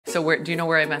So where, do you know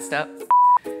where I messed up?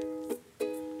 Should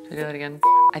I do that again?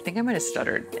 I think I might have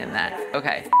stuttered in that.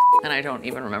 Okay, and I don't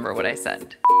even remember what I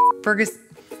said. Fergus.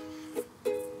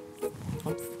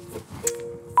 Oops.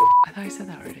 I thought I said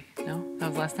that already. No, that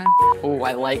was last time? Oh,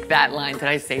 I like that line. Did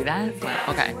I say that?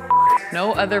 Okay.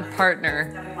 No other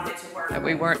partner that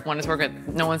we wanted to work with.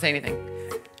 No one say anything.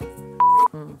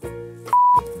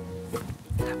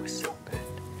 That was so good.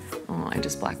 Oh, I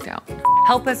just blacked out.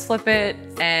 Help us flip it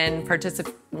and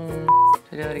participate.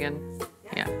 Should I do that again?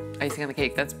 Yeah, icing on the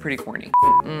cake. That's pretty corny.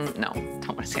 No, don't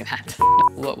want to say that.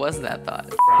 What was that thought?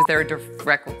 Is there a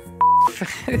direct...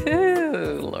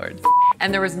 Ooh, Lord.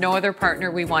 And there was no other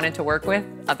partner we wanted to work with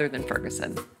other than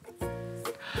Ferguson.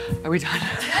 Are we done?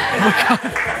 Oh my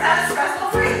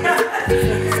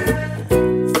God.